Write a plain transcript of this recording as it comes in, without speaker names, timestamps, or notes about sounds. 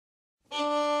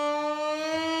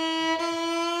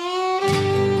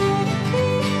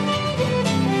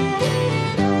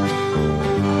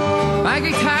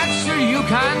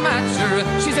can match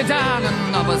her. She's a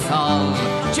darling of us all.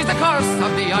 She's the curse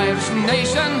of the Irish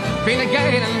nation, Fianna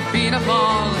Gael and Fianna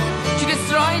Fáil. She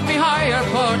destroyed me higher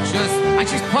purchase and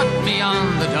she's put me on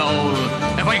the dole.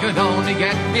 If I could only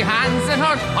get me hands in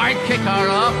her, I'd kick her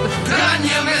up. Good on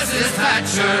you, Mrs.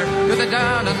 Thatcher, you're the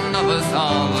darling of us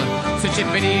all. Such a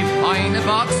pity fine a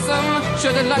buxom,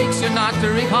 sure the likes you're not to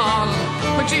recall.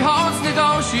 When she holds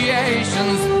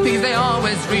negotiations, things they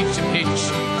always reach a pitch.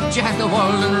 She has the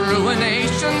world in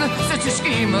ruination, such a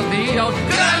scheme of the old.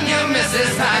 Good on you, Mrs.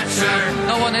 Thatcher,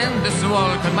 no one in this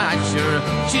world can match her.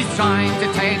 She's trying to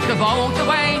take the vote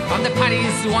away from the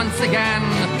Paddies once again.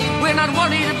 We're not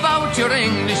worried about your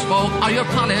English folk or your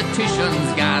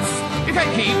politicians' gas. You can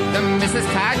keep them, Mrs.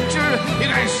 Thatcher, you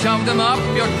can shove them up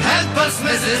your... Help us,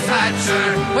 Mrs. Thatcher,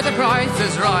 but the price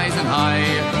is rising high,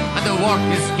 and the work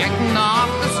is getting off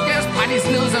the scarce. Paddy's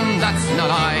losing, that's not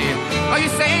I. Or you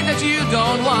say that you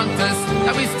don't want us,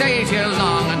 that we stayed here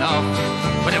long enough.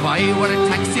 But if I were a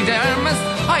taxidermist,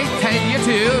 I'd tell you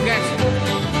to get...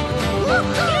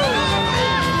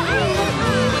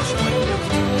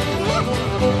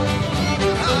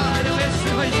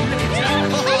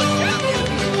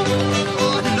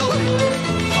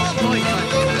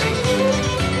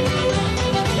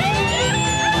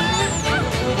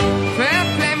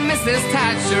 Mrs.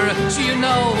 Thatcher, sure you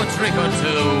know a trick or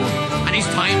two. And each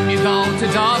time you go to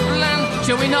Dublin,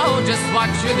 sure we know just what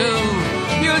you do.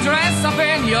 You dress up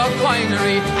in your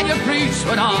finery and you preach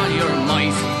with all your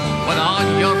might, but all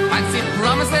your fancy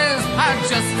promises are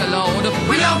just a load of...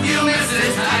 We love you,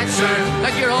 Mrs. Thatcher,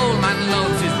 like your old man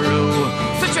loves his brew.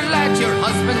 Such a lad, your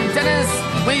husband Dennis,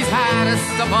 when he's had a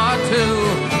sup or two.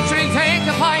 Sure he'll take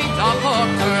a pint of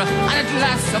porter and a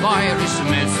glass of Irish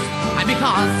mist. And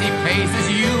because he paces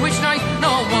you each night,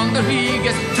 no wonder he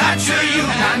gets... Thatcher, you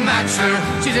can match her,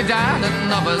 she's a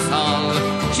darling of us all.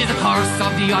 She's the curse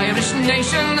of the Irish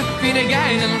nation, Fianna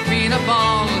Gael and Fianna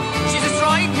Fáil. She's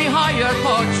destroyed me higher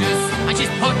purchase and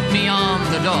she's put me on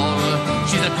the dole.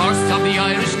 She's the curse of the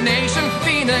Irish nation,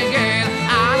 Fianna Gael